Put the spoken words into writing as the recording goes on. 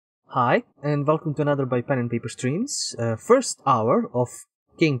Hi, and welcome to another by Pen and Paper Streams. First hour of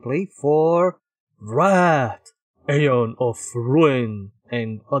gameplay for Wrath, Aeon of Ruin,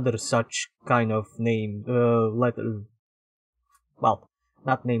 and other such kind of letter. Well,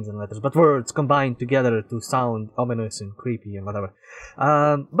 not names and letters, but words combined together to sound ominous and creepy and whatever.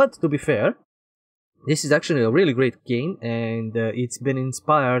 But to be fair, this is actually a really great game, and it's been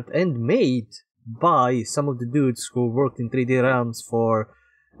inspired and made by some of the dudes who worked in 3D Realms for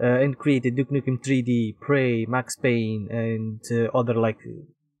and created Duke Nukem 3D, Prey, Max Payne, and other like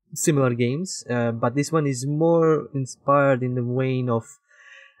similar games. But this one is more inspired in the vein of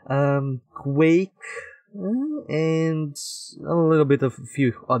Quake and a little bit of a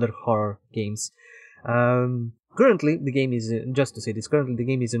few other horror games. Currently, the game is just to say this. Currently, the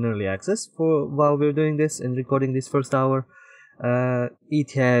game is in early access for while we're doing this and recording this first hour.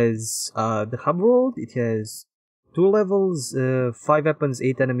 It has the hub world. It has 2 levels, 5 weapons,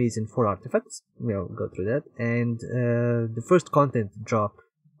 8 enemies, and 4 artifacts. We'll go through that. And the first content drop,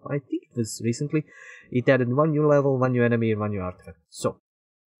 I think it was recently. It added 1 new level, 1 new enemy, and 1 new artifact. So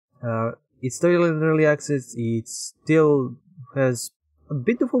it's still in early access. It still has a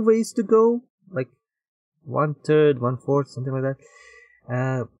bit of a ways to go, like 1/3, 1/4, something like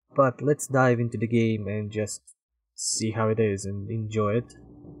that. But let's dive into the game and just see how it is and enjoy it.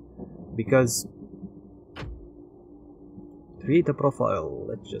 Because create a profile.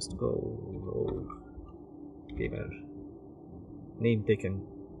 Let's just go rogue gamer. Name taken.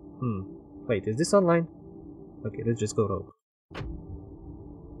 Wait, is this online? Okay, let's just go rogue.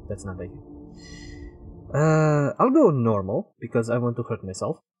 That's not taken. I'll go normal because I want to hurt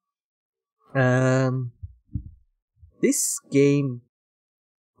myself. This game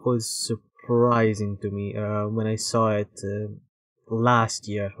was surprising to me when I saw it last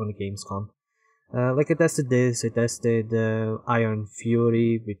year on Gamescom. Like I tested this, I tested Iron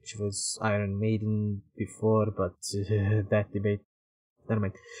Fury, which was Iron Maiden before, but that debate, never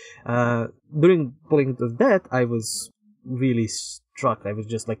mind. During playing of that, I was really struck. I was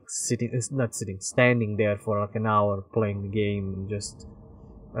just like standing there for like an hour playing the game and just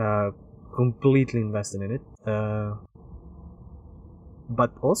completely invested in it.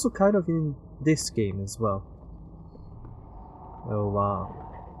 But also kind of in this game as well. Oh wow.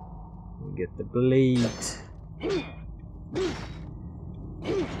 Get the blade.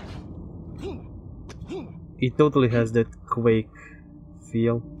 It totally has that Quake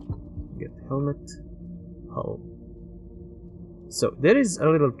feel. Get the helmet. Hull. So there is a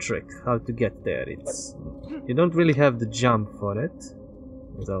little trick how to get there. It's you don't really have the jump for it,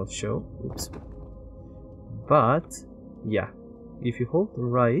 as I'll show. Oops. But yeah, if you hold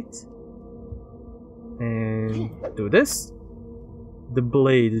right and do this, the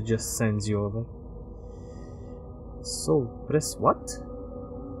blade just sends you over. So press what?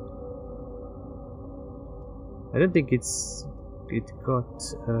 I don't think it got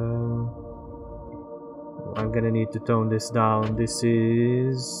I'm gonna need to tone this down. This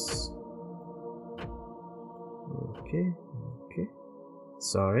is okay.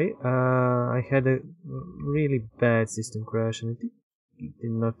 Sorry, I had a really bad system crash and I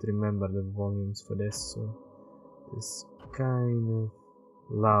did not remember the volumes for this, so it's kind of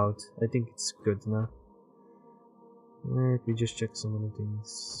loud. I think it's good now. Let me just check some other things.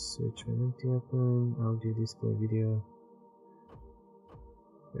 Switch when empty open, audio display video.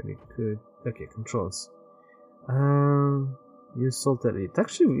 Very good. Okay, controls. Use salt. It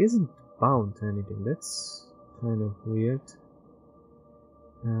actually isn't bound to anything. That's kind of weird.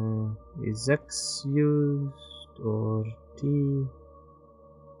 Is X used or T?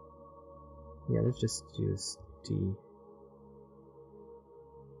 Yeah, let's just use T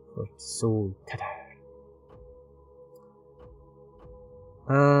for soul.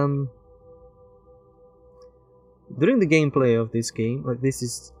 During the gameplay of this game, like this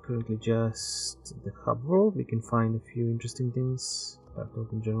is currently just the hub world, we can find a few interesting things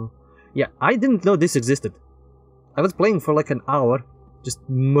about in general. Yeah, I didn't know this existed. I was playing for like an hour, just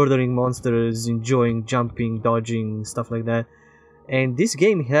murdering monsters, enjoying jumping, dodging, stuff like that. And this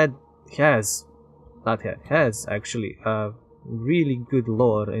game has actually a really good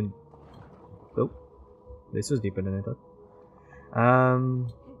lore, and oh, this was deeper than I thought.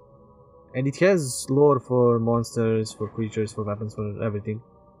 And it has lore for monsters, for creatures, for weapons, for everything.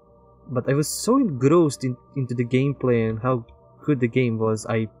 But I was so engrossed into the gameplay and how good the game was,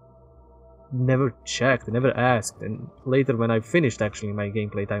 I never checked, I never asked. And later when I finished actually my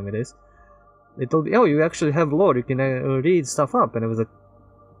gameplay time with this, they told me, oh, you actually have lore, you can read stuff up. And I was like,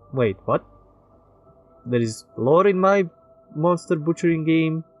 wait, what? There is lore in my monster butchering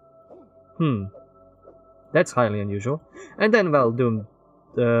game? That's highly unusual. And then, well, Doom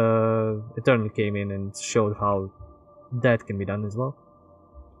Eternal came in and showed how that can be done as well.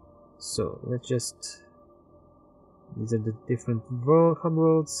 So let's just. These are the different hub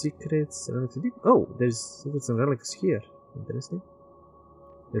worlds, secrets. Oh, there's some relics here. Interesting.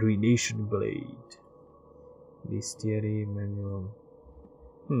 Ruination Blade. Bestiary Manual.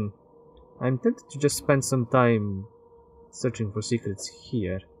 I'm tempted to just spend some time searching for secrets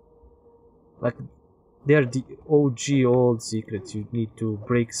here. Like, they are the OG old secrets. You need to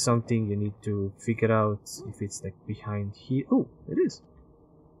break something, you need to figure out if it's like behind here. Oh, it is.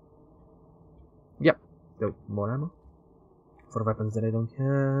 Yep. Oh, more ammo. For weapons that I don't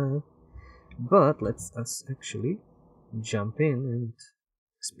have. But let's us actually jump in and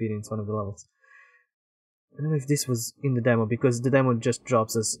experience one of the levels. I don't know if this was in the demo, because the demo just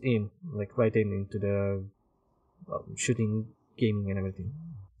drops us in, like right into the shooting, gaming and everything.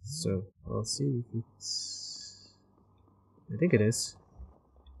 So I'll see if it's... I think it is.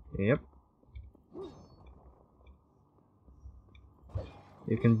 Yep.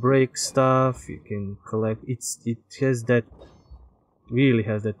 You can break stuff, you can collect... It has that... Really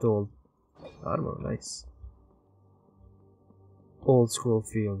has that old armor, nice. Old school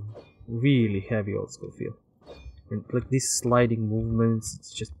feel. Really heavy old school feel. And like these sliding movements,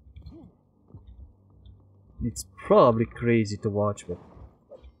 it's just... It's probably crazy to watch, but...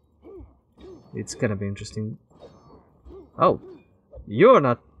 It's gonna be interesting. Oh! You're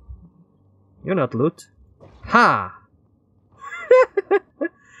not loot. Ha!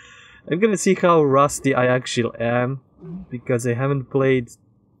 I'm gonna see how rusty I actually am, because I haven't played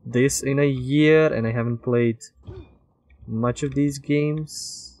this in a year and I haven't played much of these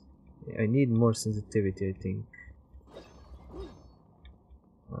games. I need more sensitivity, I think.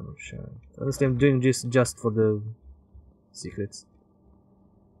 I'm not sure. Honestly, I'm doing this just for the secrets.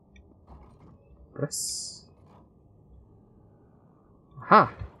 Press.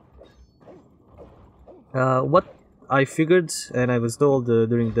 Ha! What I figured, and I was told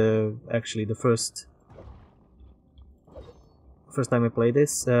during the first time I played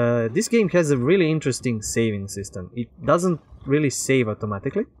this, this game has a really interesting saving system. It doesn't really save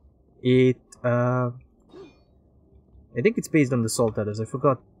automatically. It, I think it's based on the Salt Adders. I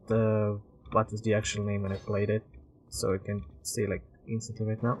forgot what was the actual name when I played it, so I can say like instantly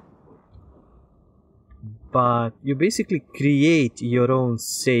right now. But you basically create your own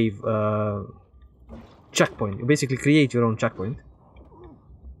save checkpoint. You basically create your own checkpoint.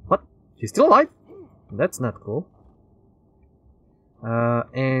 What? He's still alive? That's not cool.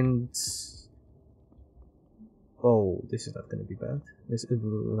 And oh, this is not gonna be bad. This is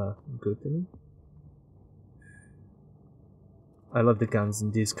not good to me. I love the guns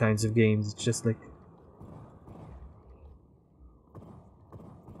in these kinds of games. It's just like...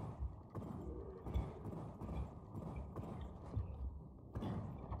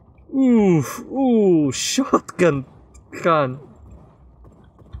 Oof, ooh, shotgun gun.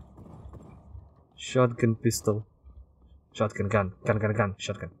 Shotgun pistol. Shotgun gun. Gun.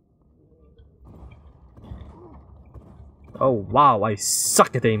 Shotgun. Oh wow, I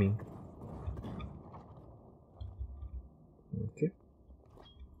suck at aiming. Okay.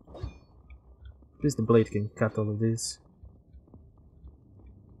 At least the blade can cut all of this.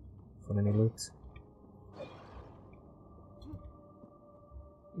 For any loot.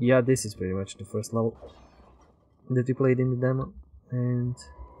 Yeah, this is pretty much the first level that we played in the demo, and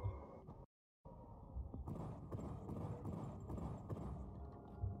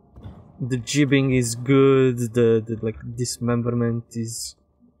the jibbing is good. The like dismemberment is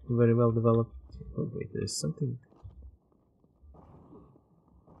very well developed. Oh wait, there's something.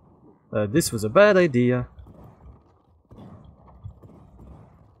 This was a bad idea.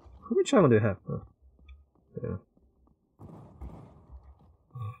 How much ammo do you have? Oh.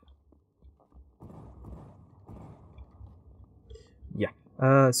 Yeah.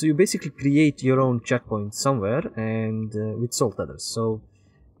 So you basically create your own checkpoint somewhere, and with Salt Adders. So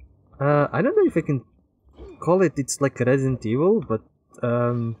I don't know if I can call it. It's like Resident Evil, but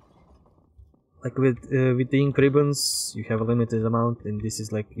like with the ink ribbons, you have a limited amount, and this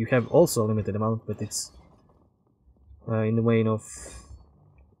is like you have also a limited amount, but it's in the vein of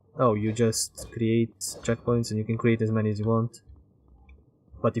you just create checkpoints, and you can create as many as you want.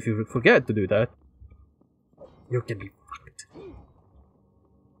 But if you forget to do that, you can be fucked.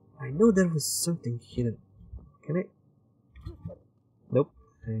 I know there was something hidden. Can I? Nope.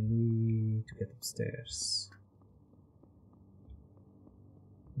 I need to get upstairs.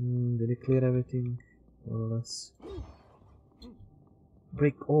 Did I clear everything? More or less.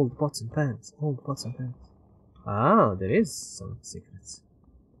 Break old pots and pans. Old pots and pans. Ah, there is some secrets.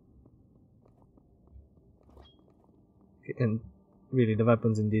 Okay, and really, the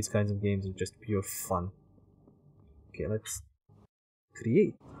weapons in these kinds of games are just pure fun. Okay, let's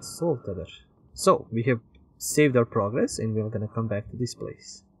create Soul Tether. So, we have saved our progress and we're gonna come back to this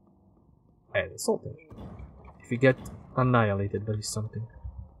place. And Soul Tether. If we get annihilated by something.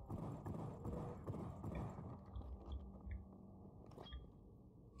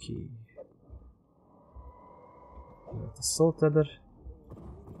 Okay. The Soul Tether.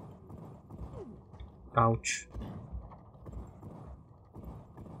 Ouch.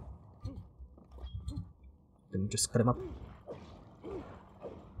 Then just cut him up.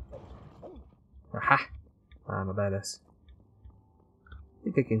 Aha! I'm a badass. I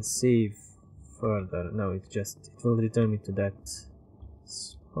think I can save further. No, it will return me to that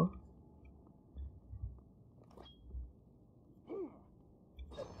spot.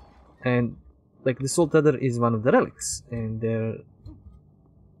 And like the Soul Tether is one of the relics, and there.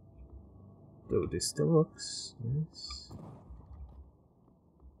 Though this still works. Yes.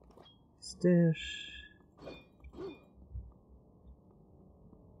 Is there?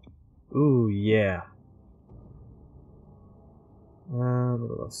 Ooh, yeah.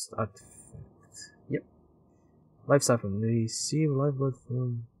 Lost artifact. Yep. Life siphon. Receive lifeblood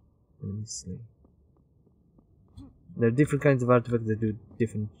from enemy slain. There are different kinds of artifacts that do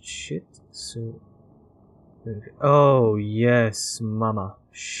different shit, so. Oh, yes, mama.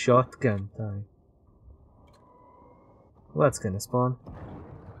 Shotgun time. What's gonna spawn?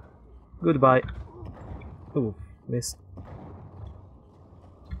 Goodbye. Ooh, missed.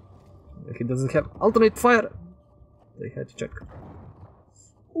 Like it doesn't have alternate fire. They had to check.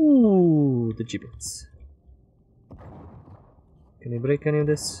 Ooh, the giblets. Can I break any of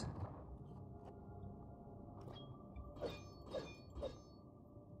this?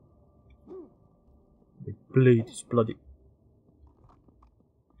 The blade is bloody.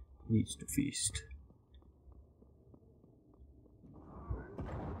 Needs to feast.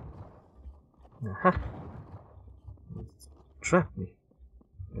 Aha! Trap me.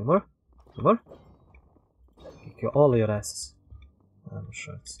 No more? No more? Kick you all your asses. I'm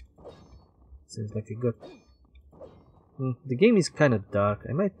sure it's... Seems like a good... the game is kinda dark.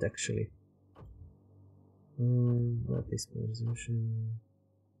 I might actually... not this resolution...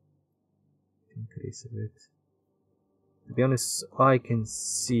 Increase a bit. To be honest, I can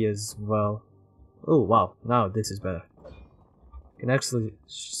see as well. Oh wow, now this is better. I can actually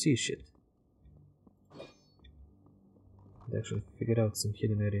see shit. I actually figured out some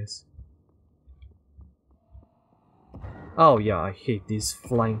hidden areas. Oh yeah, I hate these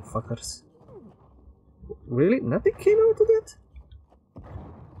flying fuckers. Really? Nothing came out of that?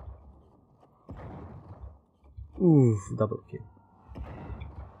 Ooh, double kill.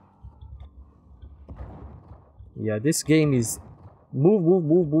 Yeah, this game is move, move,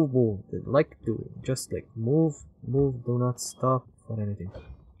 move, move, move. They like to just like move, move, do not stop for anything.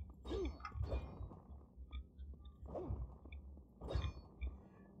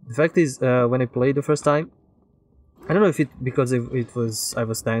 The fact is, when I played the first time, I don't know if because it was I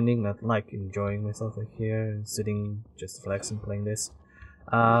was standing, not like enjoying myself like here and sitting, just relaxing playing this.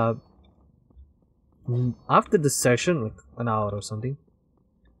 After the session, like an hour or something,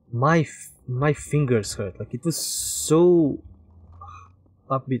 my fingers hurt. Like it was so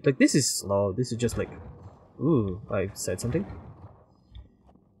upbeat. Like this is slow. This is just like, ooh, I said something.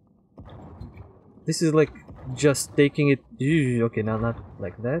 This is like just taking it. Okay, now not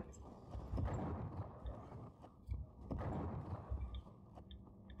like that.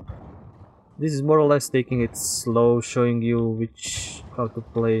 This is more or less taking it slow, showing you how to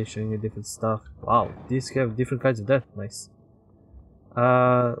play, showing you different stuff. Wow, these have different kinds of death. Nice.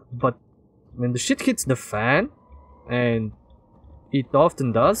 But when the shit hits the fan, and it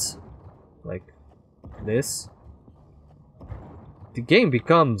often does, like this, the game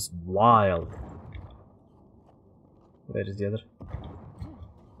becomes wild. Where is the other?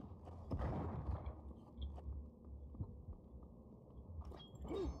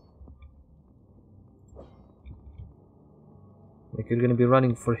 Like you're gonna be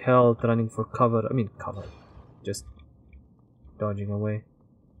running for health, running for cover. I mean cover. Just dodging away.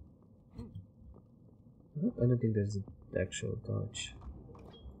 I don't think there's an actual dodge.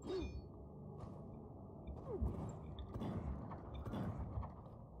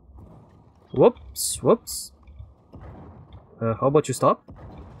 Whoops, whoops. How about you stop?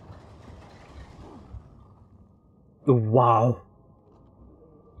 Oh, wow.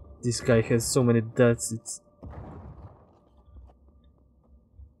 This guy has so many deaths, it's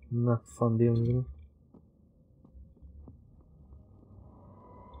not fun dealing with him.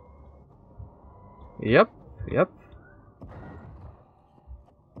 Yep, yep.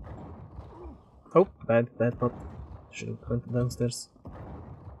 Oh, bad thought. Should have went downstairs.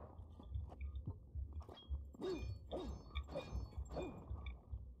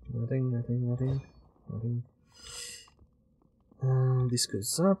 Nothing. This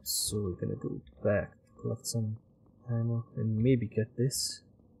goes up, so we're gonna go back, collect some ammo, and maybe get this.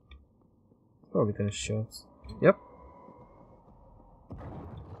 Probably gonna show us. Yep.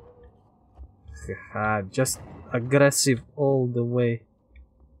 Haha, just aggressive all the way.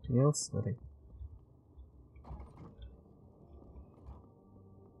 Anything else? Nothing.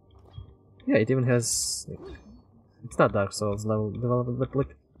 Yeah, it even has. Like, it's not Dark Souls level development, but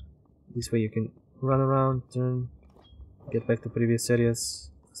like this way you can run around, turn, get back to previous areas,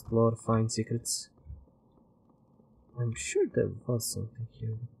 explore, find secrets. I'm sure there was something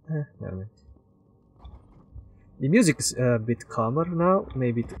here. Never mind. The music is a bit calmer now.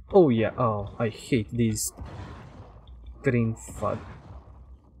 Maybe. Oh yeah. Oh, I hate these green fog.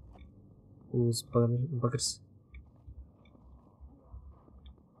 Those buggers.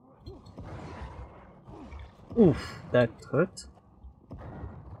 Oof, that hurt.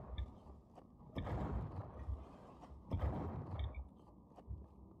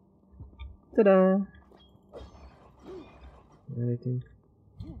 Ta-da! Anything?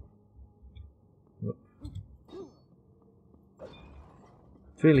 Nope.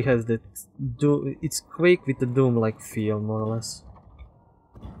 It really has that it's Quake with the Doom-like feel, more or less.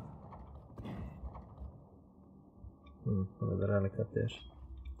 Another relic up there.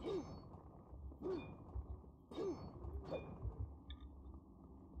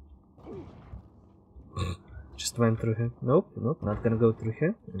 Just went through here. Nope, not gonna go through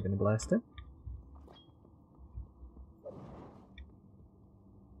here. I'm gonna blast it.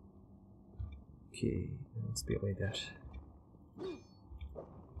 Okay, let's be away there.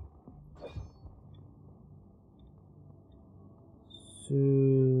 So,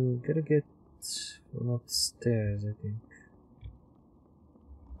 gotta get from upstairs, I think.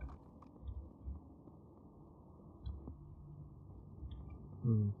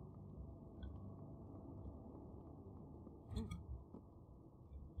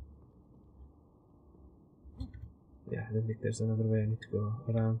 Yeah, I don't think there's another way I need to go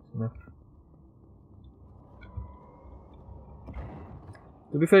around enough.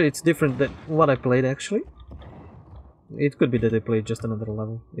 To be fair, it's different than what I played actually. It could be that I played just another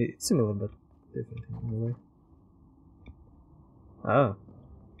level. It's similar but different in a way. Ah.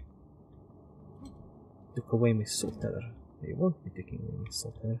 Took away my soul tether. They won't be taking away my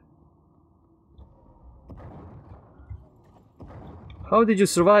soul tether. How did you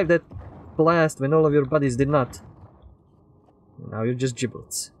survive that blast when all of your buddies did not? Now you're just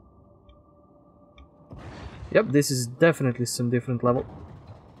giblets. Yep, this is definitely some different level.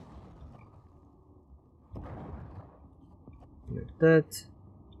 Like that.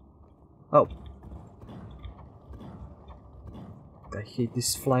 Oh. I hate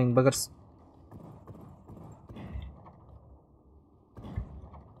these flying buggers.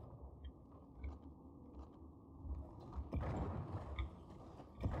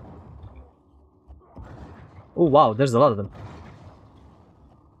 Oh wow, there's a lot of them.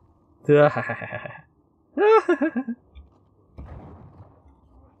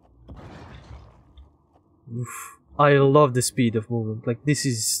 Oof. I love the speed of movement. Like, this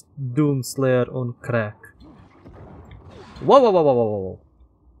is Doom Slayer on crack. Whoa.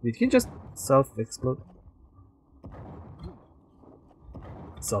 Did he just self-explode?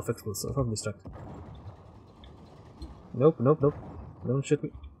 Self-explode, self-destruct. Nope. Don't shoot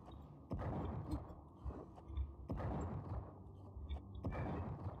me.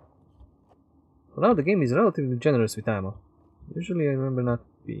 For now, the game is relatively generous with ammo. Usually I remember not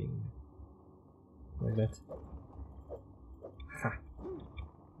being like that. Ha!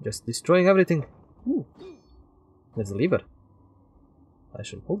 Just destroying everything. Ooh. There's a lever. I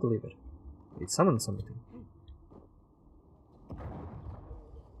shall pull the lever. It summons something.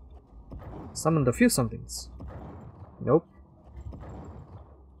 Summoned a few somethings. Nope.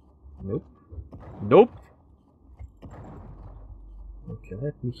 Okay,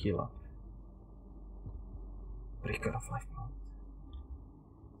 let me heal up. Breaker of life blood.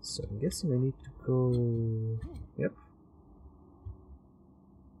 So I'm guessing I need to go. Yep.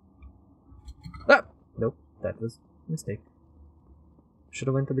 Ah! Nope, that was a mistake. Should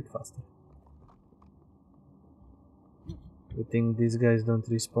have went a bit faster. Good thing these guys don't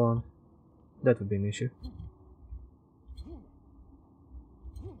respawn. That would be an issue.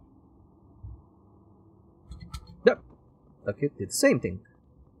 Yep. Okay, did the same thing.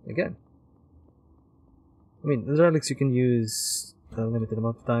 Again. I mean, the relics you can use a limited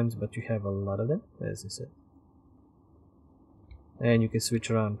amount of times, but you have a lot of them, as I said. And you can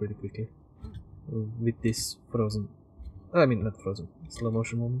switch around pretty quickly with this frozen I mean, not frozen. Slow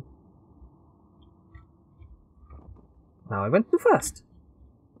motion moment. Now I went too fast.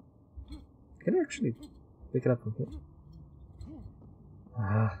 Can I actually pick it up from here?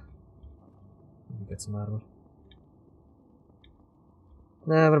 Ah. Let me get some armor.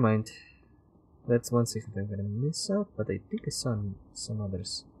 Never mind. That's one secret I'm gonna miss out, but I think I saw some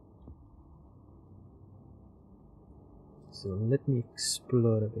others. So let me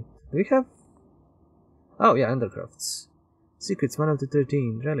explore a bit. Do we have... Oh yeah, undercrafts. Secrets 1 out of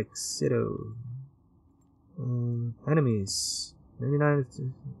 13. Relics 0. Enemies 99.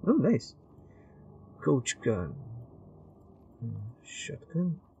 Oh, nice. Coach gun.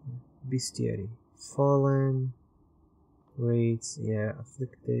 Shotgun. Bestiary. Fallen. Raids. Yeah.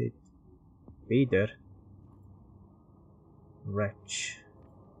 Afflicted. Vader. Wretch.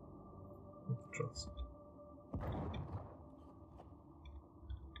 Trust.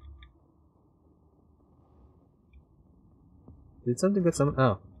 Did something get some?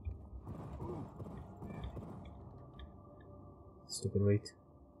 Oh. Stupid wait.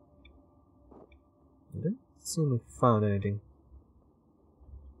 I didn't seem I found anything.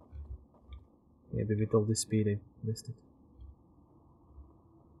 Maybe with all this speed I missed it.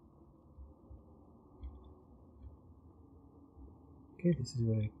 Okay, this is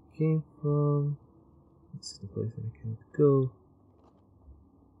where I came from. This is the place where I can't go.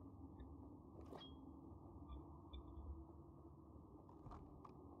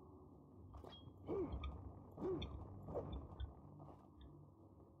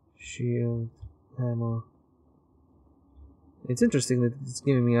 Shield, ammo. It's interesting that it's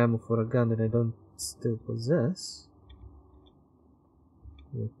giving me ammo for a gun that I don't still possess.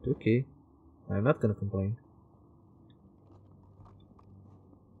 But okay, I'm not gonna complain.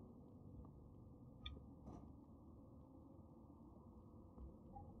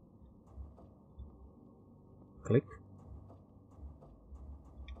 Click.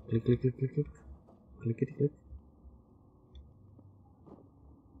 Click, click, click, click, click. Clickety click.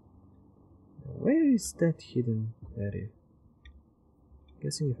 Where is that hidden area?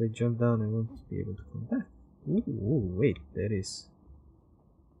 Guessing if I jump down I won't be able to come back. Ooh, wait, there is.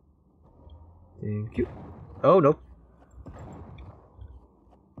 Thank you. Oh, no.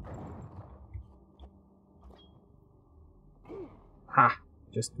 Ha!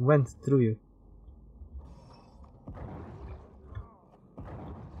 Just went through you.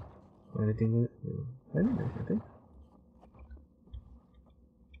 Anything? I think.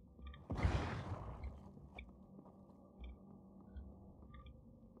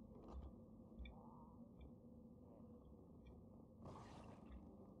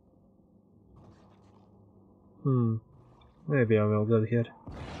 Maybe I will go here.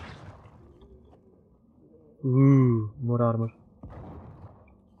 Ooh, more armor.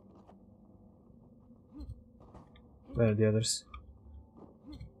 Where are the others?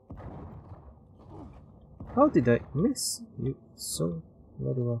 How did I miss you so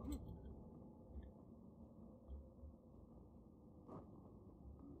very well?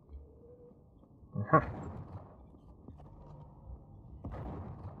 Aha.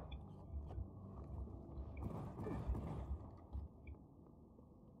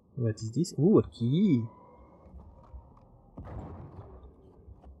 What is this? Ooh, a key.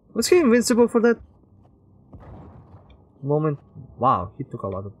 Was he invincible for that moment? Wow, he took a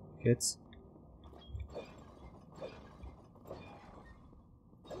lot of hits.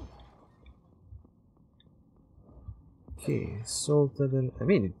 Okay, salt other. I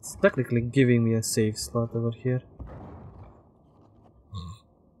mean, it's technically giving me a save slot over here.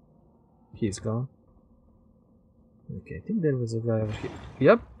 He's gone. Okay, I think there was a guy over here.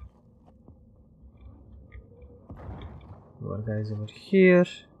 Yep. More guys over here.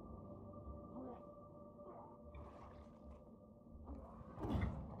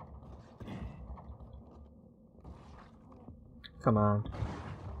 Come on.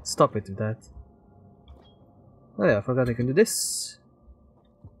 Stop it with that. Oh yeah, I forgot I can do this.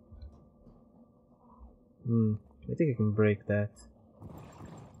 I think I can break that.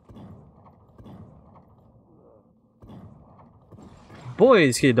 Boy,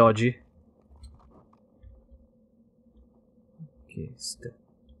 is he dodgy. Okay, still.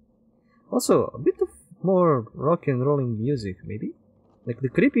 Also, a bit of more rock and rolling music, maybe? Like, the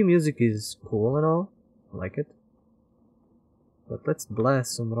creepy music is cool and all. I like it. But let's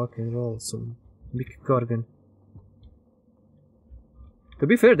blast some rock and roll, some big organ. To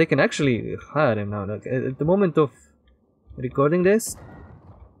be fair, they can actually hire him now. Like, at the moment of recording this,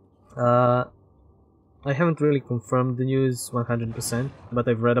 I haven't really confirmed the news 100%, but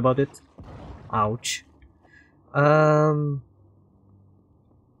I've read about it. Ouch.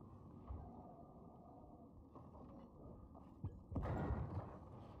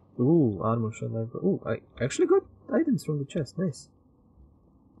 Ooh, armor shot life. Ooh, I actually got items from the chest. Nice.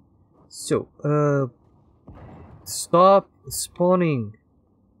 So, stop spawning.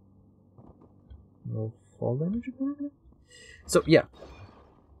 No fall damage apparently. So yeah,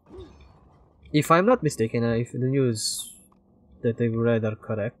 if I'm not mistaken, if the news that I read are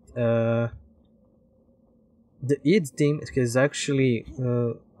correct, the id team has actually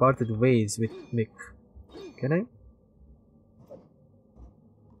parted ways with Mick. Can I?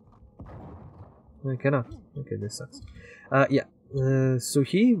 I cannot. Okay, this sucks. Yeah. So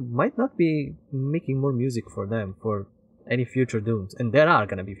he might not be making more music for them for any future Dooms, and there are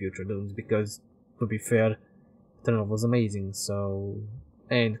gonna be future Dooms because, to be fair, Eternal was amazing. So,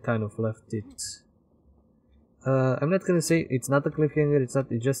 and kind of left it. I'm not gonna say it's not a cliffhanger. It's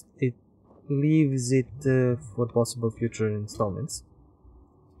not. It just it leaves it for possible future installments.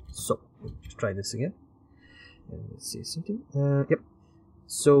 So let's try this again. And let's see something. Yep.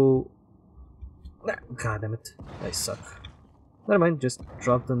 So. God damn it. I suck. Never mind, just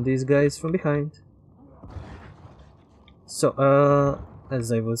dropped on these guys from behind. So,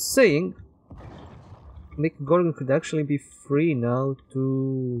 as I was saying, Mick Gordon could actually be free now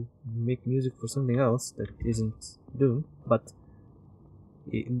to make music for something else that isn't Doom, but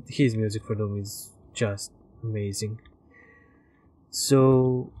his music for Doom is just amazing.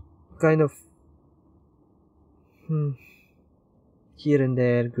 So, kind of here and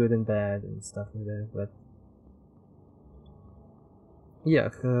there, good and bad and stuff like that, but yeah,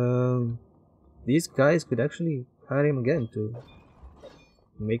 these guys could actually hire him again to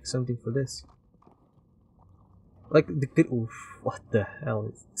make something for this. Like the oof, what the hell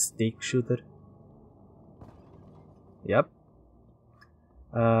is steak shooter? Yep.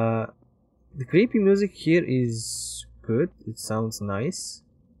 The creepy music here is good. It sounds nice.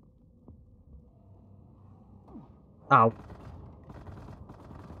 Ow.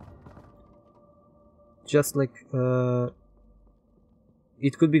 Just like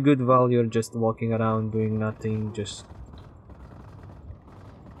it could be good while you're just walking around doing nothing. Just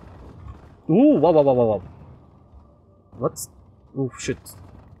ooh, wow. What's oh shit?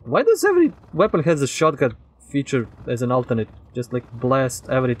 Why does every weapon has a shotgun feature as an alternate? Just like blast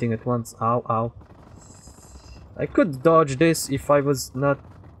everything at once. Ow. I could dodge this if I was not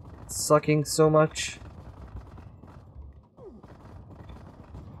sucking so much.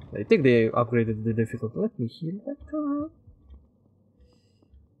 I think they upgraded the difficulty. Let me heal that car.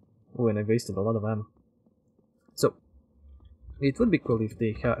 Oh, and I wasted a lot of ammo. So, it would be cool if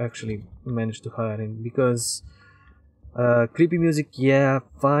they actually managed to hire him, because creepy music, yeah,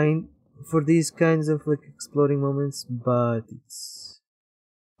 fine for these kinds of like exploding moments, but it's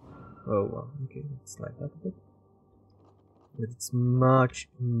oh well, okay, let's slide that a bit. But it's much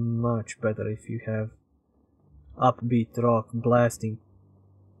better if you have upbeat rock blasting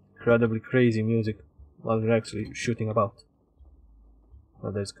incredibly crazy music while you're actually shooting about.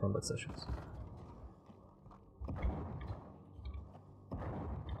 Well, there's combat sessions.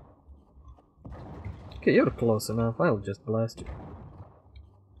 Okay, you're close enough. I'll just blast you.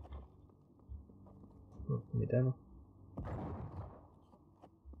 Oh, need ammo.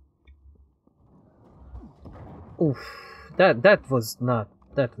 Oof, that was not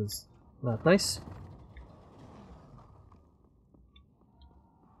nice.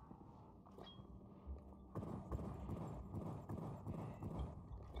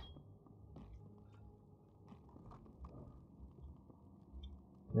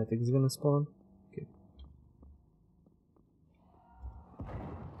 Nothing's gonna spawn. Okay.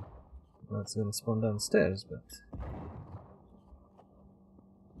 That's gonna spawn downstairs, but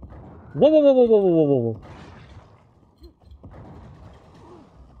whoa.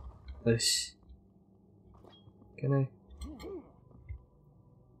 Ish. Can I?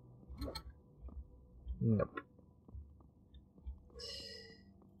 Nope.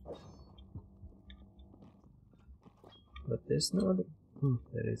 But there's no other.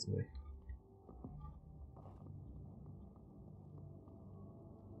 There is a way.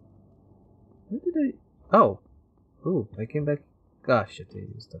 Where did I? Oh! Ooh, I came back. Gosh, shit, I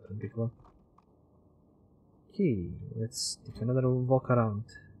used up a big one. Okay, let's take another walk around.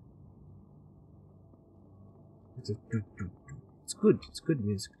 It's good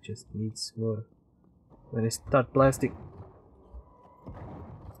music, just needs more. When I start blasting.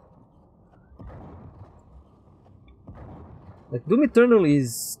 Like, Doom Eternal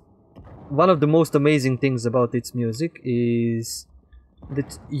is one of the most amazing things about its music is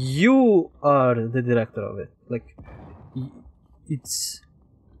that you are the director of it. Like, it's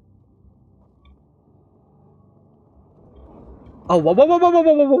oh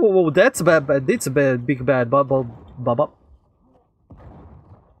whoa, that's bad, it's a bad, big bad bubble.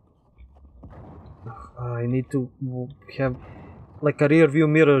 I need to have like a rear view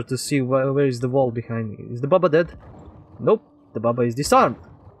mirror to see where is the wall behind me. Is the Baba dead? Nope, the Baba is disarmed.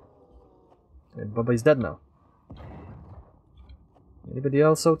 And Baba is dead now. Anybody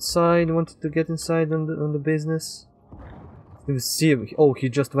else outside wanted to get inside on the business? Let's see. Oh, he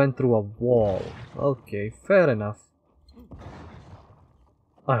just went through a wall. Okay, fair enough.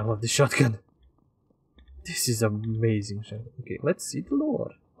 I love the shotgun. This is amazing shotgun. Okay, let's see the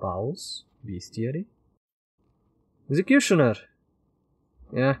lore. Pause. Bestiary. Executioner.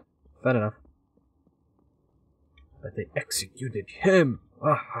 Yeah, fair enough. But they executed him.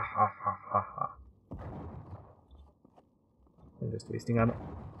 Ha ha ha ha ha ha. I'm just wasting ammo.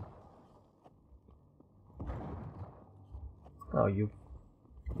 Oh, you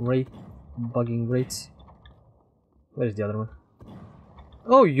bugging rates. Where's the other one?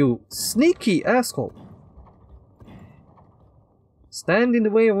 Oh, you sneaky asshole! Stand in the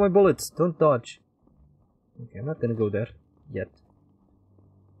way of my bullets, don't dodge. Okay, I'm not gonna go there yet.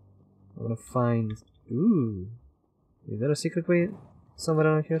 I'm gonna find... Ooh! Is there a secret way somewhere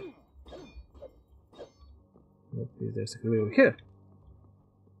around here? Nope, is there a secret way over here?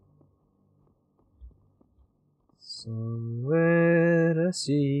 Somewhere a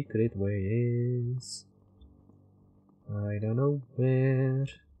secret way is. I don't know where.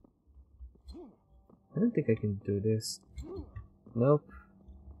 I don't think I can do this. Nope.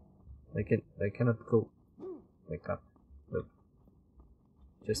 I cannot go like up. Nope.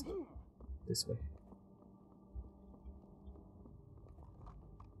 Just this way.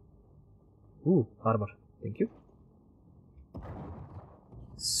 Ooh, armor. Thank you.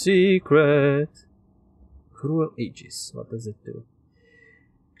 Secret. Cruel Aegis. What does it do?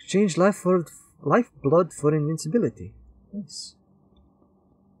 Exchange lifeblood for invincibility. Nice.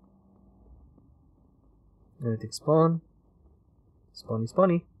 Anything spawn? Spawny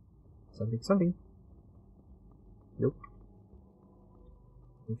spawny. Something. Nope.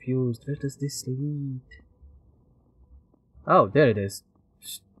 Confused. Where does this lead? Oh, there it is.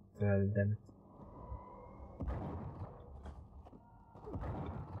 Well, damn it.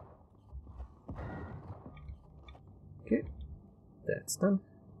 Okay, that's done.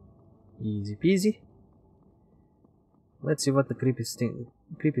 Easy peasy. Let's see what the creepiest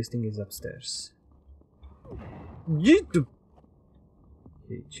thing is upstairs. Yeet!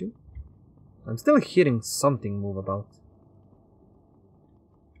 Hate you. I'm still hearing something move about.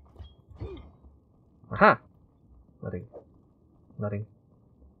 Aha! Nothing. Nothing.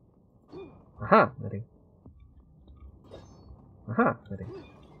 Aha! Nothing. Aha! Nothing.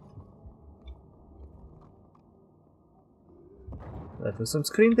 That was some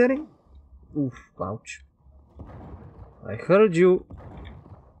screen tearing? Oof, ouch. I heard you.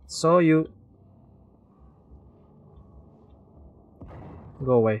 Saw you.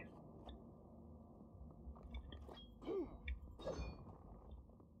 Go away.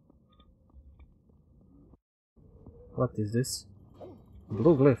 What is this?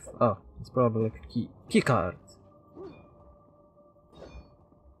 Blue glyph. Oh, it's probably like a key card.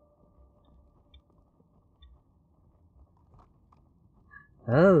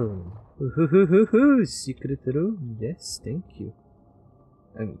 Oh, secret room. Yes, thank you.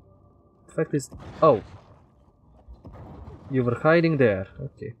 And the fact is, oh, you were hiding there.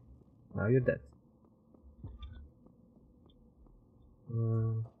 Okay, now you're dead.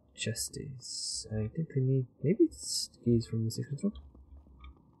 Justice. I think I need. Maybe it's keys from the secret room.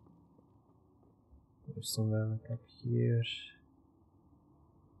 There's somewhere like up here.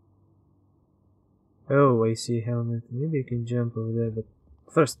 Oh, I see a helmet. Maybe I can jump over there, but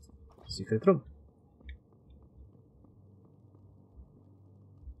first, secret room.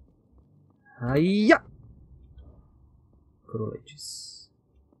 Hiya! Cruel Aegis.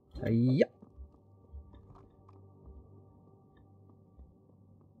 Hiya!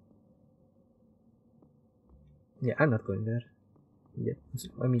 Yeah, I'm not going there yet.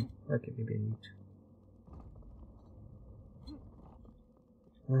 I mean, okay, maybe I need to.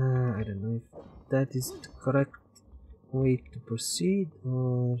 I don't know if that is the correct way to proceed,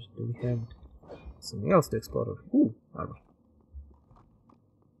 or do we have something else to explore? Ooh, armor.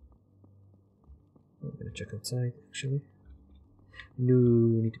 I'm gonna check outside, actually. No,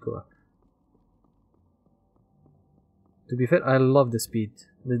 we need to go up. To be fair, I love the speed.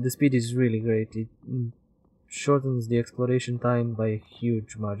 The speed is really great. It shortens the exploration time by a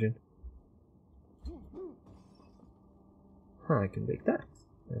huge margin. Huh, I can break that.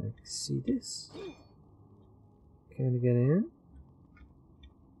 I can see this. Can I get in?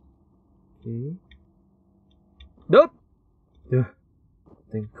 Okay. Nope! Ugh.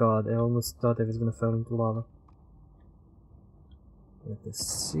 Thank God, I almost thought I was gonna fall into lava. Let us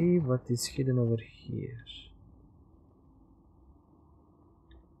see what is hidden over here.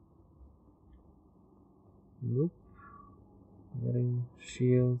 Nope. Wearing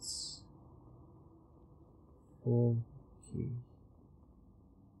shields. Okay.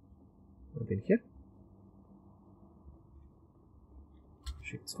 Open here.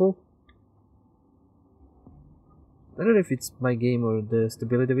 Shit's full. I don't know if it's my game or the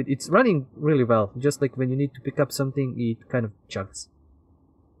stability of it. It's running really well. Just like when you need to pick up something, it kind of chugs.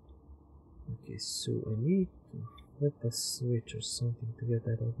 Okay, so I need to flip a switch or something to get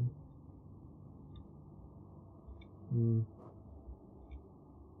that open.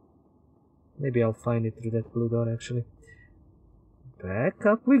 Maybe I'll find it through that blue door actually. Back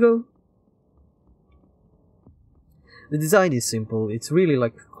up we go. The design is simple. It's really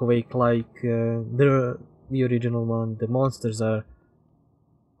like Quake, like the original one. The monsters are,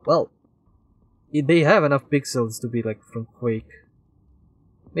 well, they have enough pixels to be like from Quake.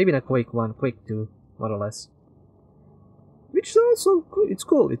 Maybe not Quake 1, Quake 2, more or less. Which is also cool. It's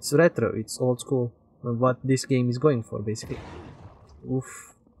cool. It's retro. It's old school. And what this game is going for, basically.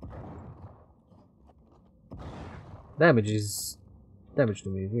 Oof. Damage to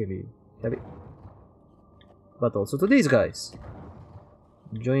me really heavy. But also to these guys.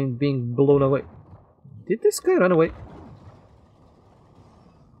 Enjoying being blown away. Did this guy run away?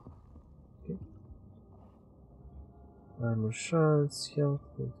 Okay. Armor shards, health.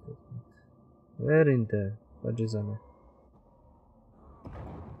 Good. Where in the fudges am I?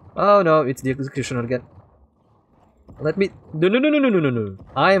 Oh no, it's the executioner again. Let me. No.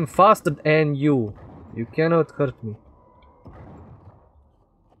 I am faster than you. You cannot hurt me.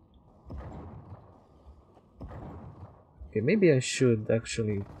 Okay, maybe I should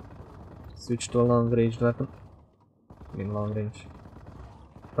actually switch to a long-range weapon. I mean long-range.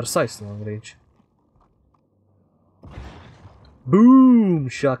 Precise long-range. Boom!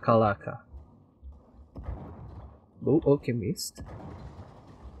 Shakalaka. Oh, okay, missed.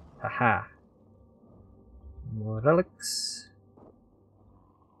 Haha. More relics.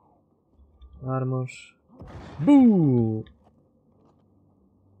 Armor. Boo!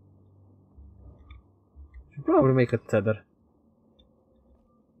 Should probably make a tether.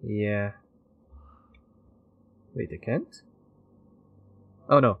 Yeah. Wait, I can't?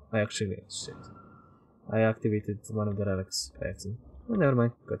 Oh no, I actually... shit. I activated one of the relics by accident. Oh, never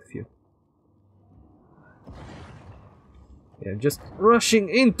mind, got a few. Yeah, just rushing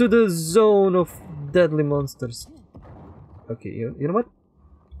into the zone of deadly monsters. Okay, you know what?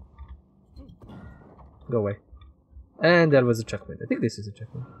 Go away. And there was a checkpoint. I think this is a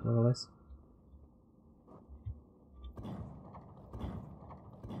checkpoint, more or less.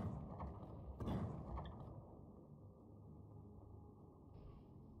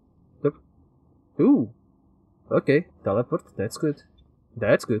 Look. Ooh. Okay, teleport. That's good.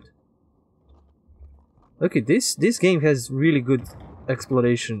 That's good. Okay, this game has really good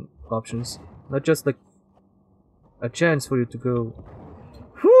exploration options. Not just like a chance for you to go.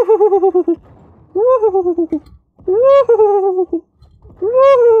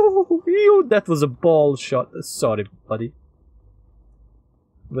 Ew, that was a ball shot. Sorry, buddy.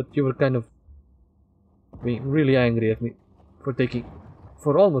 But you were kind of being really angry at me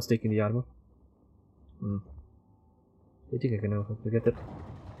for almost taking the armor. I think I can know how to get it.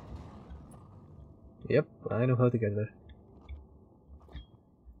 Yep, I know how to get there.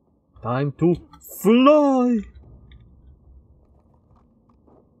 Time to fly!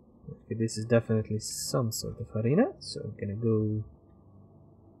 Okay, this is definitely some sort of arena, so I'm gonna go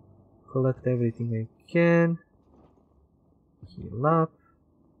collect everything I can. Heal up.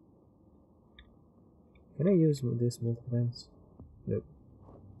 Can I use this multiple times? Nope.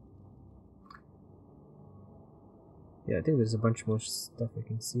 Yeah, I think there's a bunch more stuff I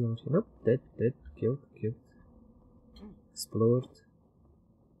can see out here. Nope, dead, killed. Explored.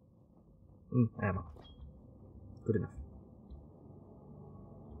 Ammo. Good enough.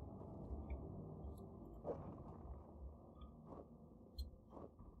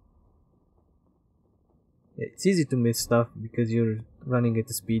 Yeah, it's easy to miss stuff because you're running at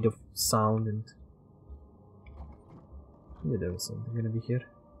the speed of sound and... yeah, there was something gonna be here.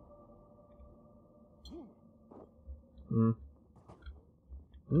 And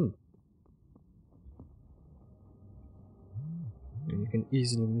you can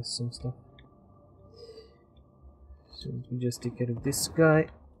easily miss some stuff. So we just take care of this guy.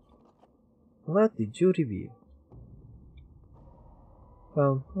 What did you reveal?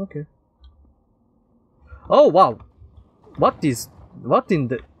 Oh, okay. Oh wow! What in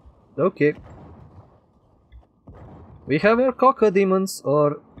the... okay. We have our Coca demons,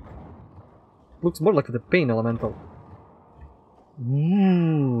 or... looks more like the pain elemental.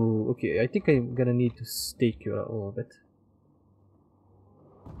 Ooh, okay, I think I'm gonna need to stake you a little bit.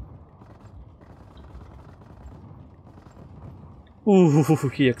 Ooh,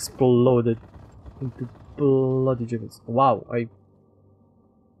 he exploded into bloody gibbets. Wow,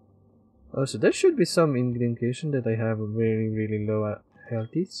 Oh, so there should be some indication that I have a very, really low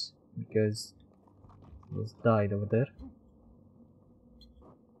healthies, because I almost died over there.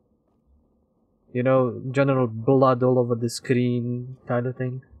 You know, general blood all over the screen kind of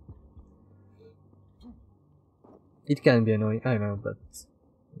thing. It can be annoying, I know, but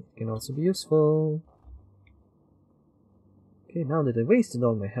it can also be useful. Okay, now that I wasted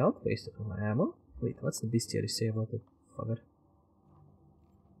all my health, wasted all my ammo. Wait, what's the bestiary say about the fucker?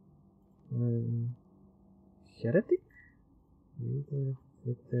 Heretic?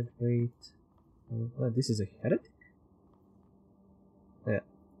 Wait. Oh, this is a heretic? Yeah.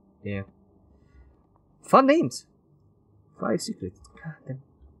 Yeah. Fun names! 5 secrets. God damn.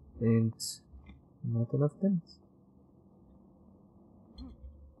 And not enough things.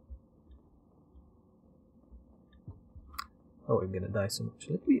 Oh, I'm gonna die so much.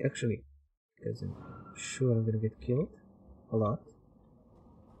 Let me actually, because I'm sure I'm gonna get killed a lot.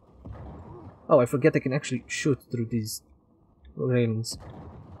 Oh, I forget I can actually shoot through these railings.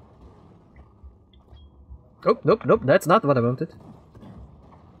 Oh, nope, nope, that's not what I wanted.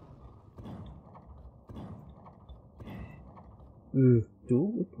 Ooh,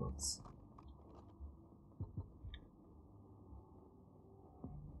 2 at once.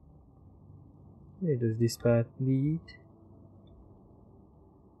 Where does this path lead?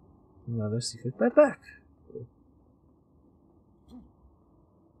 Another secret path back.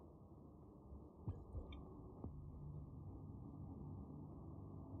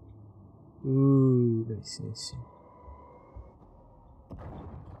 Ooh, I see, I see.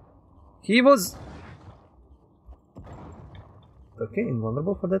 He was... okay,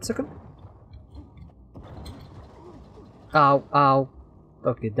 invulnerable for that second. Ow, ow.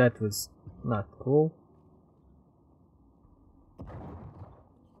 Okay, that was not cool.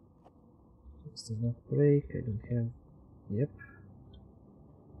 This does not break, I don't have... yep.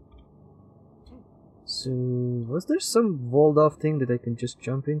 So, was there some walled off thing that I can just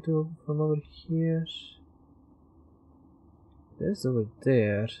jump into from over here? There's over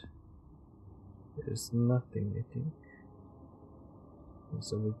there. There's nothing, I think.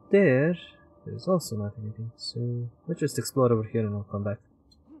 There's over there. There's also nothing, I think. So, let's just explore over here and I'll come back.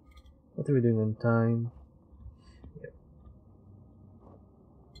 What are we doing on time? Yep.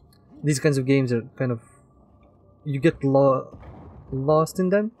 These kinds of games are kind of... you get lost in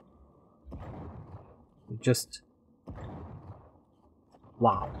them. Just...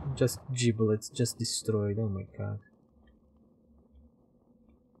 wow. Just giblets, just destroyed. Oh my god.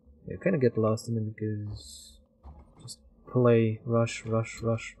 Yeah, I kind of get lost in them because... just play, rush, rush,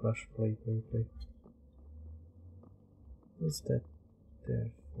 rush, rush, play, play, play. What's that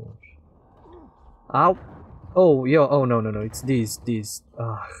there for? Ow! Oh, yo, oh no, no, no, it's these.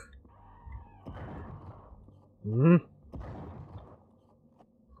 Ugh. Go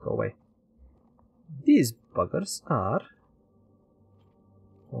away. These buggers are...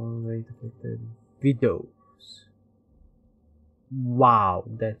 alright, affected videos. Wow,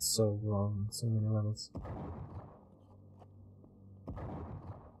 that's so wrong. So many levels.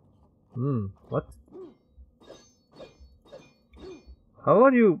 What? How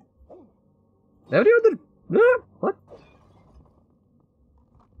are you? Every other... what?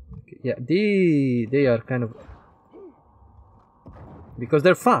 Okay, yeah, they are kind of... because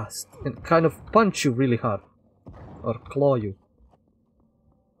they're fast and kind of punch you really hard. Or claw you.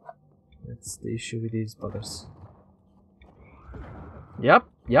 That's the issue with these buggers. Yep.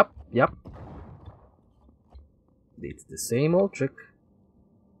 It's the same old trick.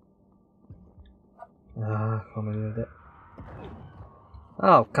 Ah, how many are there?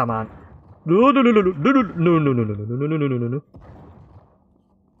 Oh, come on. No.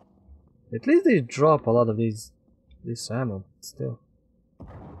 At least they drop a lot of this ammo, still.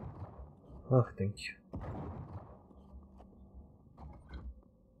 Oh, thank you.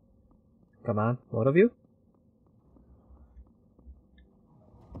 Come on, more of you?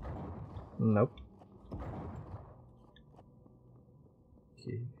 Nope.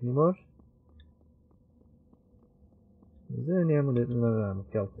 Okay, any more? Is there any ammo that... no, I'm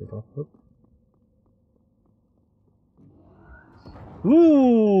killed it off.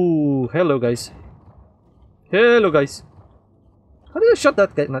 Ooh, hello guys. Hello guys. How did I shot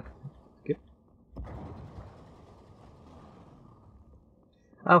that guy? Not... okay.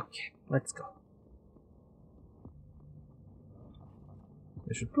 Okay, let's go.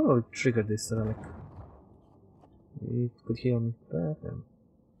 I should probably trigger this relic. It could heal me, but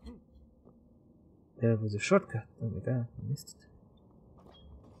there was a shortcut. Oh my god, I missed it.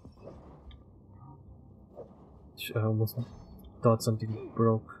 I almost thought something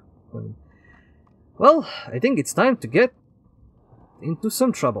broke. Well, I think it's time to get into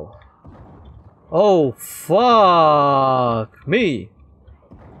some trouble. Oh, fuck me!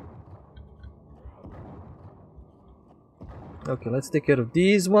 Okay, let's take care of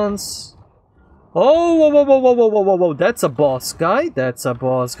these ones. Oh, whoa, whoa, whoa, whoa, whoa, whoa, whoa, whoa, that's a boss guy, that's a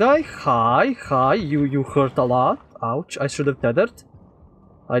boss guy. Hi, you hurt a lot. Ouch, I should have tethered.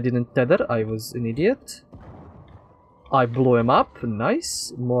 I didn't tether, I was an idiot. I blew him up,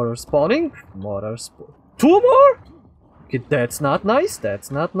 nice. More are spawning, two more? Okay, that's not nice,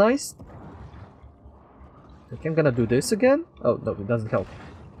 that's not nice. Okay, I'm gonna do this again. Oh, no, it doesn't help.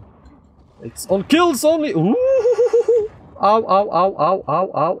 It's on kills only. Ooh! Ow, ow, ow, ow,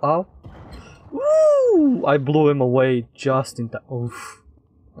 ow, ow, ow. Woo! I blew him away just in time. Oof.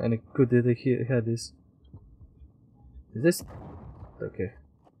 And it good that he had this. Is this? Okay.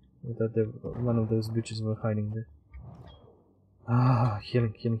 I thought one of those bitches were hiding there. Ah,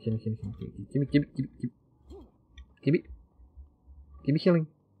 healing. Give me. Give me healing.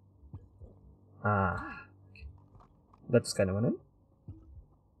 Ah. Okay. That's kind of annoying.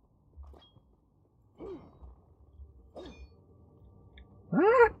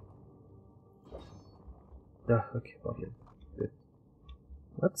 Ah! Okay, okay, good.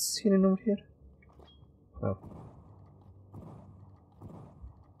 What's hidden over here? Oh.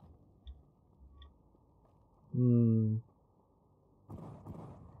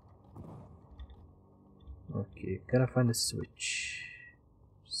 Okay, gotta find a switch.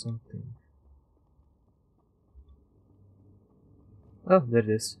 Something. Oh, there it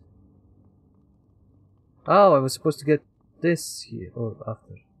is. Oh, I was supposed to get this here, or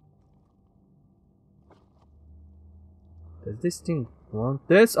after. Does this thing want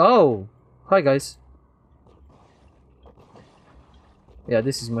this? Oh! Hi guys! Yeah,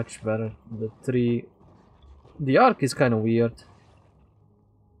 this is much better. The tree... The arc is kind of weird.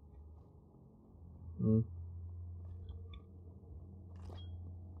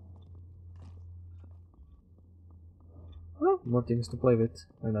 Well, more things to play with.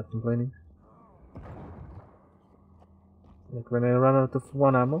 I'm not complaining. Like when I run out of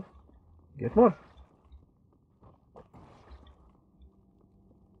one ammo, get more.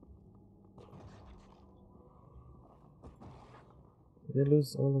 Did I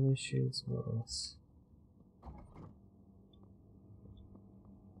lose all of my shields? More or less.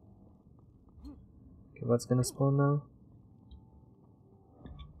 Okay, what's gonna spawn now?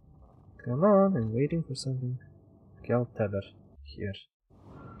 Come on, I'm waiting for something. Okay, I'll tether here.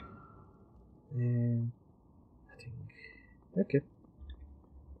 And I think... Okay.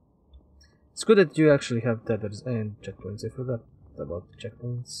 It's good that you actually have tethers and checkpoints. I forgot about the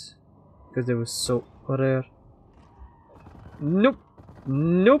checkpoints. Because they were so rare. Nope!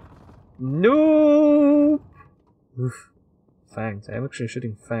 Nope! Nope! Oof. Fangs. I'm actually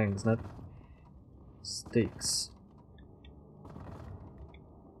shooting fangs, not stakes.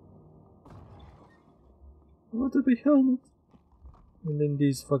 What a big helmet! And then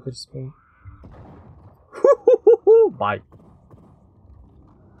these fuckers spawn. Bye!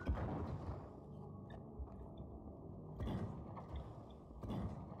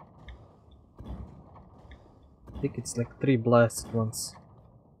 I think it's like 3 blasts at once.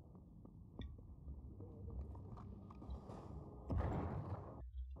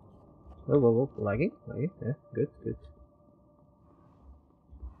 Whoa, whoa, whoa, lagging, yeah, good, good.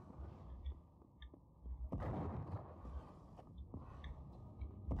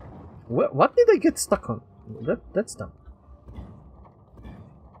 What did I get stuck on? That's dumb.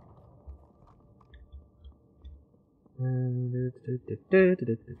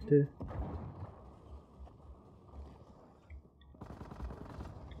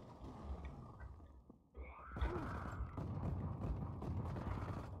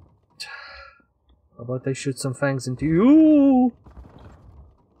 How about I shoot some fangs into you?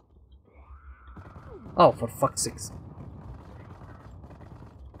 Oh, for fuck's sake.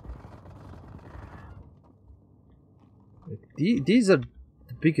 Like, these are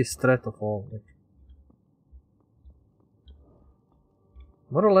the biggest threat of all. Like,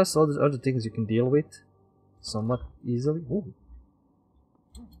 more or less all the other things you can deal with somewhat easily. Ooh.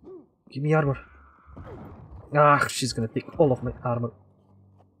 Give me armor. Ah, she's gonna take all of my armor.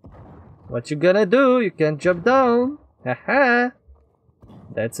 What you gonna do? You can't jump down. Haha.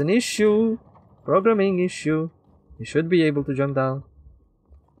 That's an issue. Programming issue. You should be able to jump down.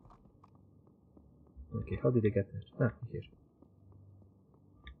 Okay, how did I get there? Ah, here.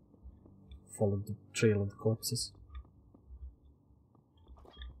 Follow the trail of the corpses.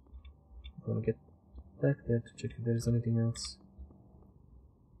 I'm gonna get back there to check if there's anything else.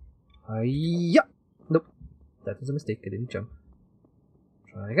 Hiya! Nope. That was a mistake, I didn't jump.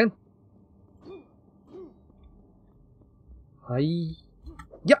 Try again. Hiya!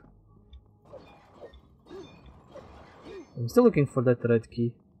 I'm still looking for that red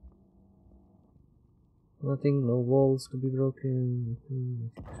key. Nothing, no walls to be broken,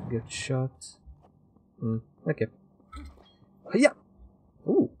 nothing to get shot. Okay. Hiya!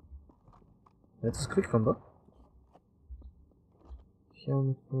 Ooh! That's a quick combo.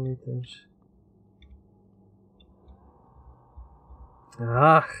 Helmet later.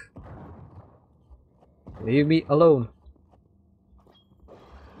 Ah! Leave me alone.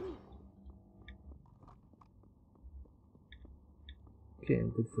 Okay,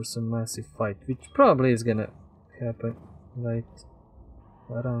 I'm good for some massive fight, which probably is gonna happen right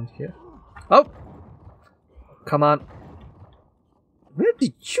around here. Oh! Come on! Where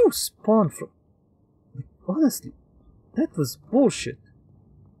did you spawn from? Like, honestly, that was bullshit.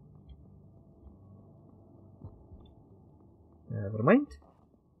 Never mind.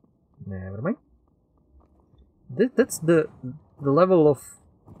 Never mind. That's the level of...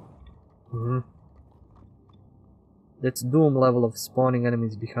 That's Doom level of spawning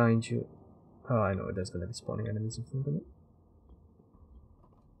enemies behind you. Oh, I know there's gonna be spawning enemies in front of me.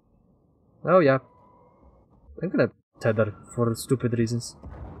 Oh yeah. I'm gonna tether for stupid reasons.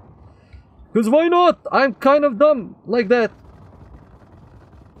 Cause why not? I'm kind of dumb like that.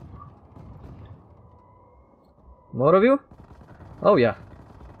 More of you? Oh yeah.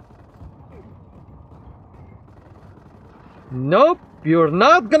 Nope, you're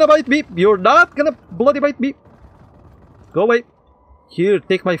not gonna bite me. You're not gonna bloody bite me. Go away. Here,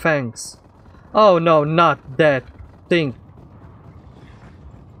 take my fangs. Oh no, not that thing.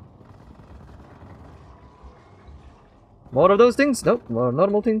 More of those things? Nope, more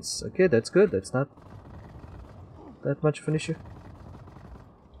normal things. Okay, that's good. That's not that much of an issue.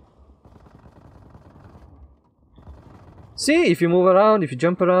 See, if you move around, if you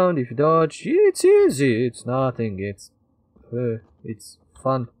jump around, if you dodge, it's easy. It's nothing. It's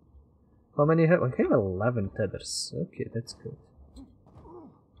fun. How many have I? Have 11 tethers. Okay, that's good.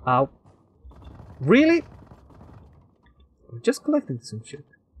 Ow. Really? I'm just collecting some shit.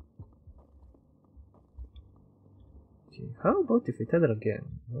 Okay, how about if we tether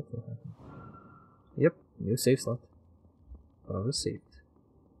again? What will happen? Yep, new save slot. Probably saved.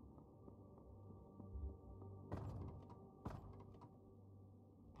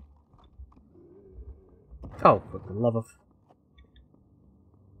 Oh, for the love of...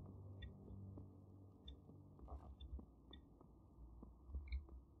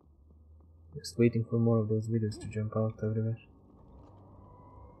 Just waiting for more of those videos to jump out everywhere.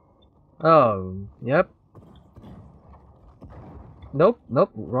 Oh, yep. Nope,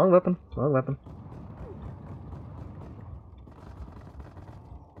 nope, wrong weapon, wrong weapon.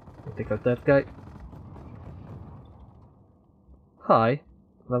 I'll take out that guy. Hi,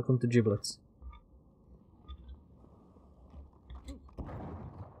 welcome to Giblets.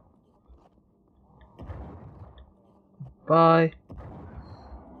 Bye.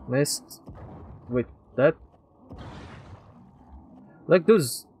 Missed. Wait, that? Like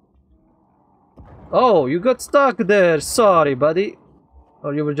those... Oh, you got stuck there. Sorry, buddy.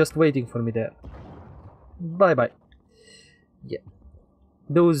 Or you were just waiting for me there. Bye-bye. Yeah.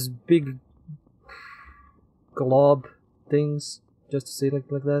 Those big... glob things, just to say like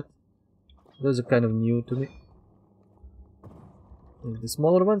that. Those are kind of new to me. And the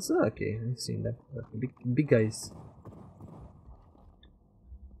smaller ones? Oh, okay, I've seen them. Big guys.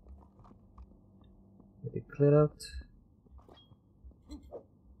 Let it clear out.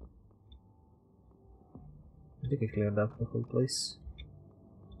 I think I cleared out the whole place.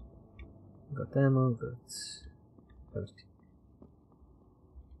 Got ammo, got everything.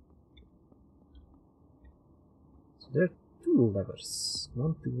 So there are two levers.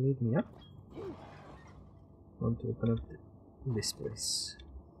 One to lead me up. One to open up this place.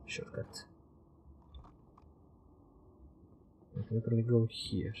 Shortcut. I can literally go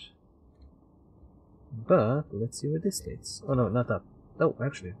here. But let's see where this leads. Oh no, not up. Oh,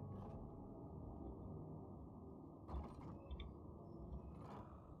 actually.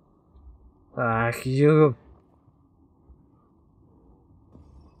 Ah, you.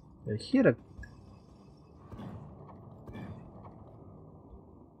 I hear a...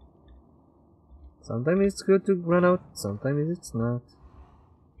 Sometimes it's good to run out, sometimes it's not.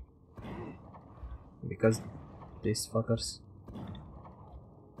 Because these fuckers.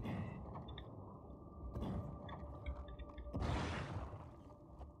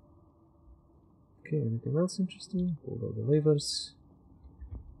 Okay, anything else interesting? Pull out the levers.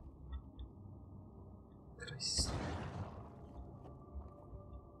 Christ.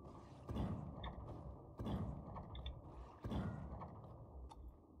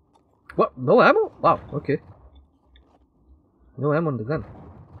 What? No ammo? Wow, okay. No ammo on the gun.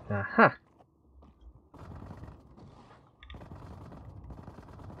 Aha!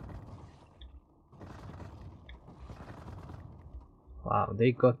 Wow,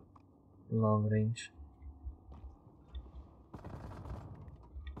 they got long range.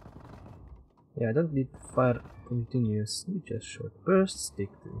 Yeah, I don't need fire continuous, just short bursts, stick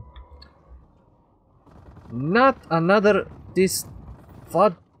to. Not another this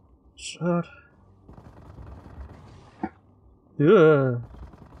fudge. Ugh.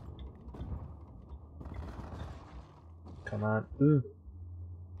 Come on.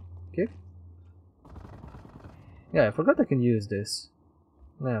 Okay. Yeah, I forgot I can use this.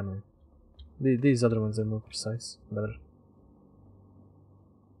 Nah, man. These other ones are more precise. Better.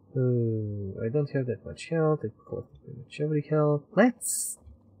 I don't have that much health. I collected pretty much every health. Let's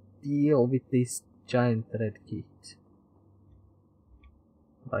deal with this giant red gate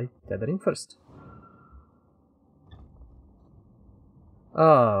by tethering first.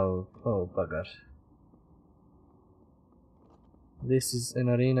 Oh bugger. This is an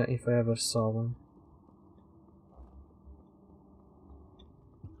arena if I ever saw one.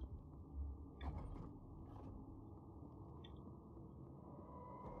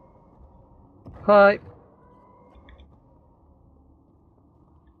 Hi.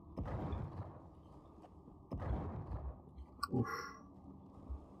 Oof.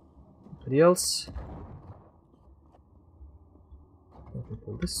 Anybody else? Let me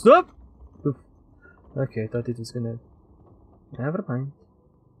pull this up. Oof. Okay, I thought it was gonna. Never mind.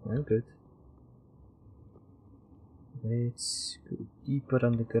 I'm good. Let's go deeper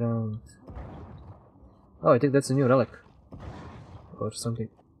underground. Oh, I think that's a new relic. Or something.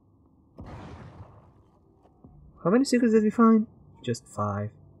 How many secrets did we find? Just 5.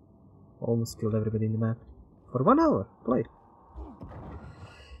 Almost killed everybody in the map. For 1 hour. Play.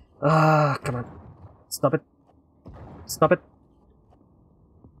 Ah, come on. Stop it. Stop it.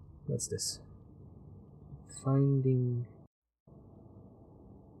 What's this? Confounding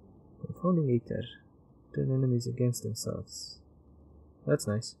ether. Turn enemies against themselves. That's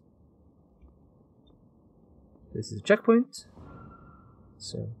nice. This is a checkpoint.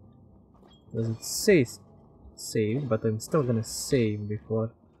 So, doesn't say save, but I'm still gonna save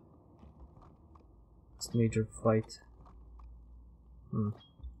before this major fight.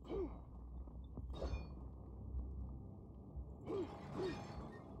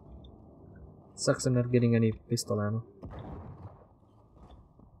 Sucks I'm not getting any pistol ammo.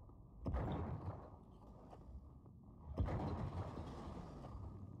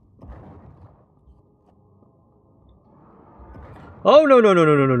 Oh no,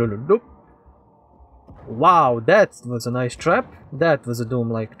 nope. Wow, that was a nice trap. That was a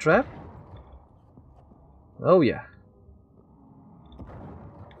Doom-like trap. Oh yeah.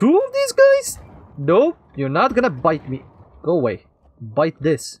 2 of these guys? Nope, you're not gonna bite me. Go away. Bite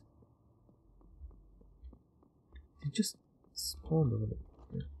this. He just spawned over there.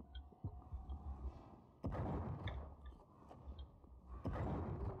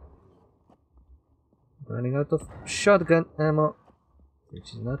 Running out of shotgun ammo,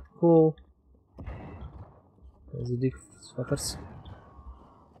 which is not cool. There's the dick fuckers.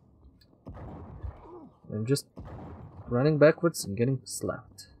 I'm just running backwards and getting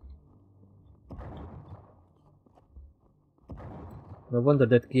slapped. No wonder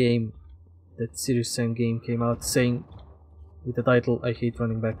that game, that Serious Sam game came out saying with the title, I hate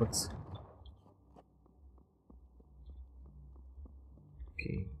running backwards.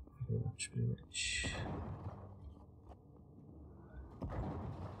 Okay, pretty much.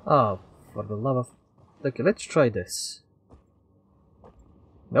 Oh, for the love of... Okay, let's try this.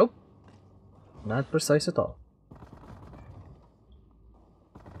 Nope. Not precise at all.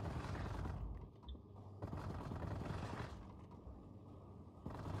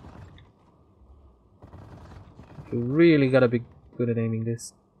 You really gotta be good at aiming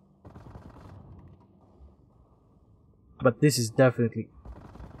this. But this is definitely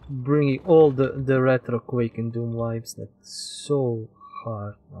bringing all the retro Quake and Doom vibes. That's so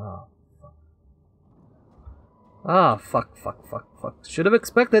hard. Ah, fuck. Should have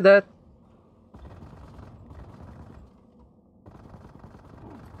expected that.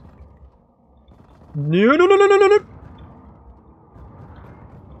 No.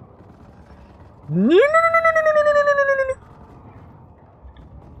 No.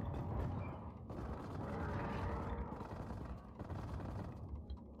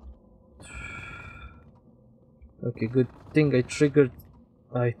 Okay, good thing I triggered.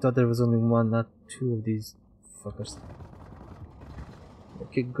 I thought there was only 1, not 2 of these fuckers.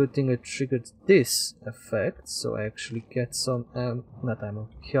 Okay, good thing I triggered this effect, so I actually get some, not ammo,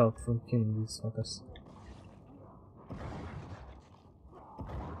 health from killing these fuckers.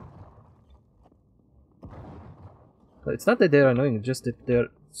 But it's not that they're annoying, it's just that they're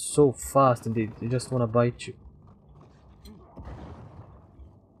so fast and they just wanna bite you.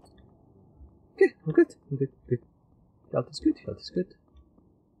 Okay, I'm good, good. Health is good, health is good.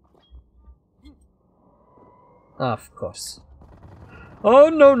 Of course. Oh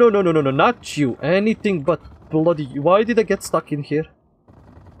no, not you! Anything but bloody... Why did I get stuck in here?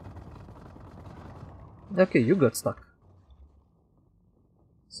 Okay, you got stuck.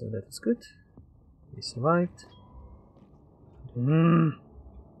 So that is good. We survived.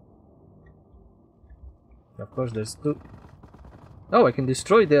 Of course there's two... Oh, I can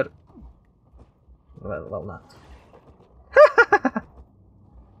destroy their... Well, not.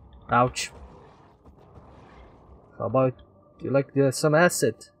 Ouch. How about you like some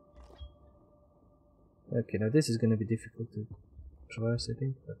acid? Okay, now this is gonna be difficult to traverse, I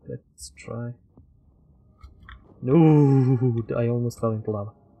think, but let's try. No, I almost fell into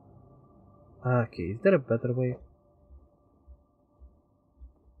lava. Okay, is there a better way?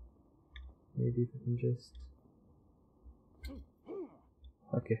 Maybe if I can just...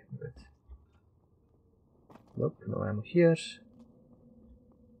 Okay, good. Nope, no ammo here.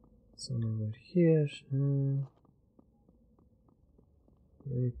 Some over here.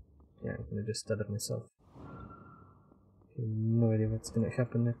 Yeah, I'm gonna just tether myself. I have no idea what's gonna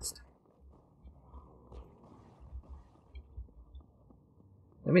happen next.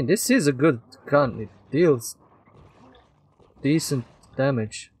 I mean, this is a good gun. It deals decent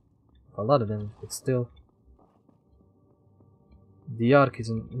damage. A lot of damage, but still. The arc is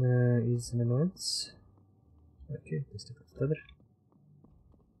an annoyance. Okay, let's take a tether.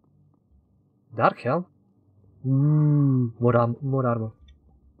 Dark Helm? More armor.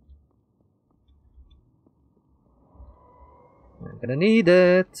 I'm gonna need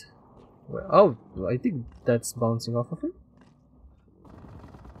it. Well, oh, I think that's bouncing off of it.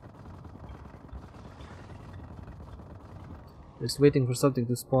 Just waiting for something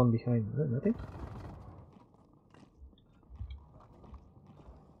to spawn behind. Nothing?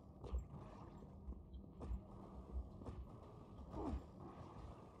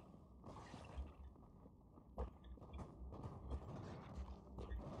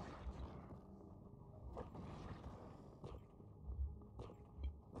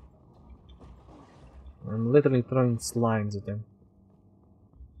 I'm literally throwing slimes at them.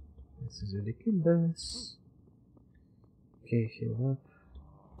 This is ridiculous. Okay, heal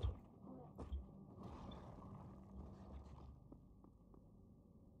up.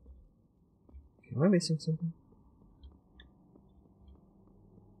 Okay, am I missing something?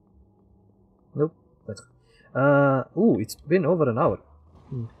 Nope. That's ooh, it's been over an hour.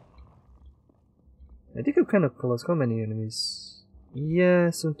 I think I'm kind of close. How many enemies?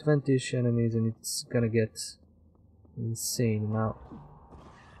 Yeah, some 20-ish enemies, and it's gonna get insane now.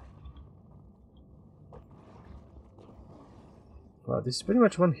 Wow, this is pretty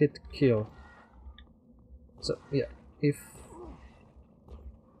much one hit kill. So, yeah, if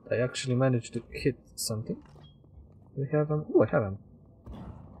I actually manage to hit something. Do we have them? Oh, I have them.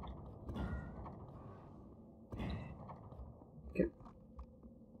 Okay.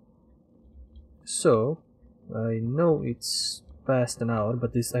 So, I know it's past an hour,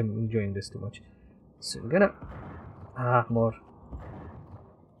 but I'm enjoying this too much. So I'm gonna... more.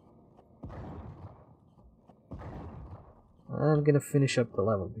 I'm gonna finish up the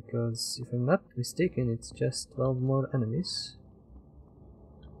level, because if I'm not mistaken, it's just 12 more enemies.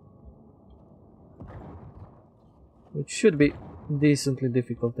 Which should be decently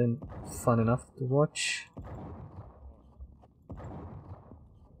difficult and fun enough to watch.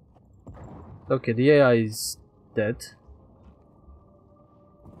 Okay, the AI is dead.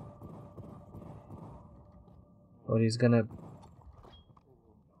 Or he's gonna...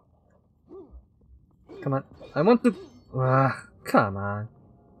 Come on, I want to... come on.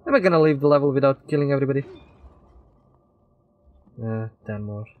 Am I gonna leave the level without killing everybody? 10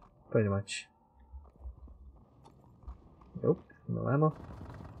 more, pretty much. Nope, no ammo.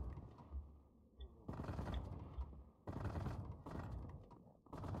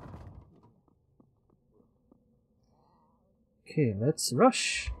 Okay, let's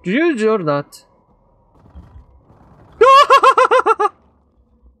rush. GG or not.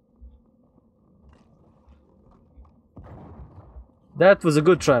 That was a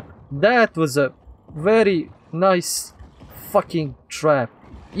good trap. That was a very nice fucking trap.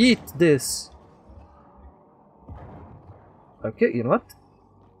 Eat this. Okay, you know what?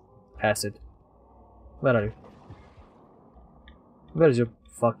 Acid. Where are you? Where's your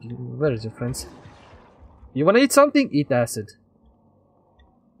friends? You wanna eat something? Eat acid.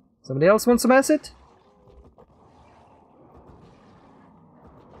 Somebody else want some acid?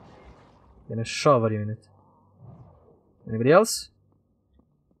 Gonna shower you in it. Anybody else?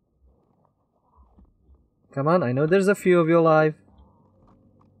 Come on, I know there's a few of you alive.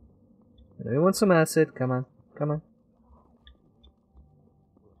 I know you want some acid. Come on, come on.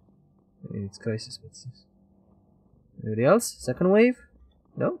 I mean, it's crisis, but anybody else? Second wave?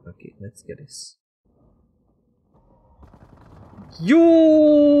 No? Okay, let's get this. You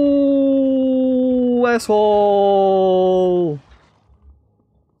asshole!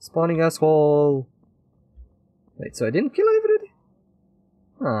 Spawning asshole. Wait, so I didn't kill everybody?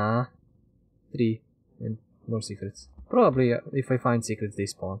 Ah. 3. And more secrets. Probably, if I find secrets, they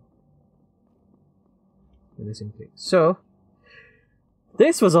spawn. So,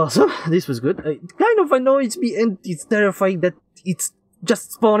 this was awesome. This was good. It kind of annoys me and it's terrifying that it's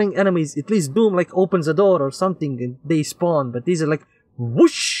just spawning enemies. At least Doom like opens a door or something and they spawn. But these are like,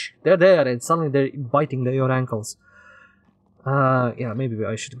 whoosh! They're there and suddenly they're biting your ankles. Yeah, maybe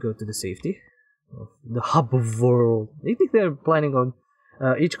I should go to the safety of the hub of world. I think they're planning on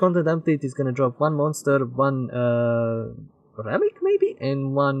each content update is gonna drop one monster, one relic maybe,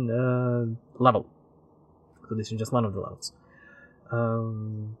 and one level. So this is just one of the levels.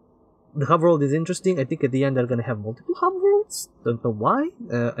 The hub world is interesting. I think at the end they're gonna have multiple hub worlds. Don't know why.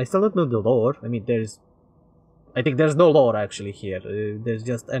 I still don't know the lore. I mean, I think there's no lore actually here. There's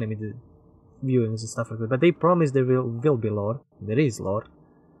just enemy viewings and stuff like that. But they promise there will be lore. There is lore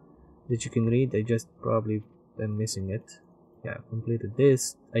that you can read. I just probably am missing it. Yeah, I completed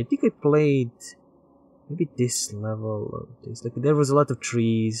this. I think I played maybe this level or this. Like there was a lot of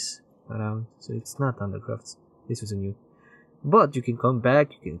trees around, so it's not Undercrafts. This was a new. But you can come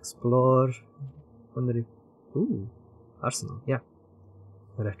back, you can explore. Wonder if... Ooh, Arsenal, yeah.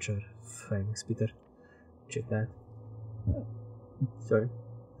 Rapture, thanks, Peter. Check that. Sorry.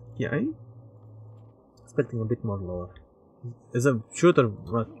 Yeah, I'm expecting a bit more lore. As a shooter,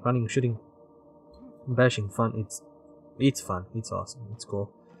 running, shooting, bashing fun, it's fun, it's awesome, it's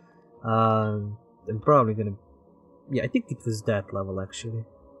cool. I'm probably gonna... Yeah, I think it was that level actually.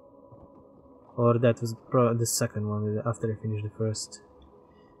 Or that was the second one after I finished the first.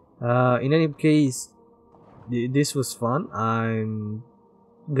 In any case, this was fun. I'm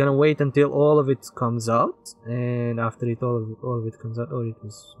gonna wait until all of it comes out, and after all of it comes out, oh, it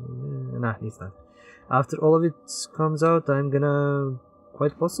was nah, it's not. After all of it comes out, I'm gonna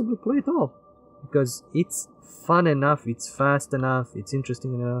quite possibly play it all because it's fun enough, it's fast enough, it's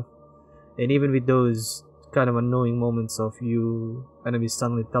interesting enough, and even with those kind of annoying moments of you enemies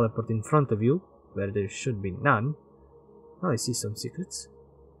suddenly teleport in front of you where there should be none. Oh, I see some secrets.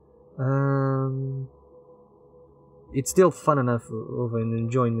 It's still fun enough of an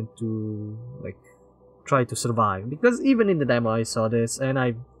enjoyment to like try to survive, because even in the demo I saw this and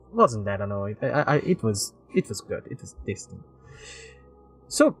I wasn't that annoyed. It was good. It was decent.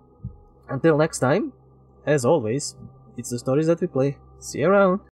 So until next time, as always, it's the stories that we play. See you around.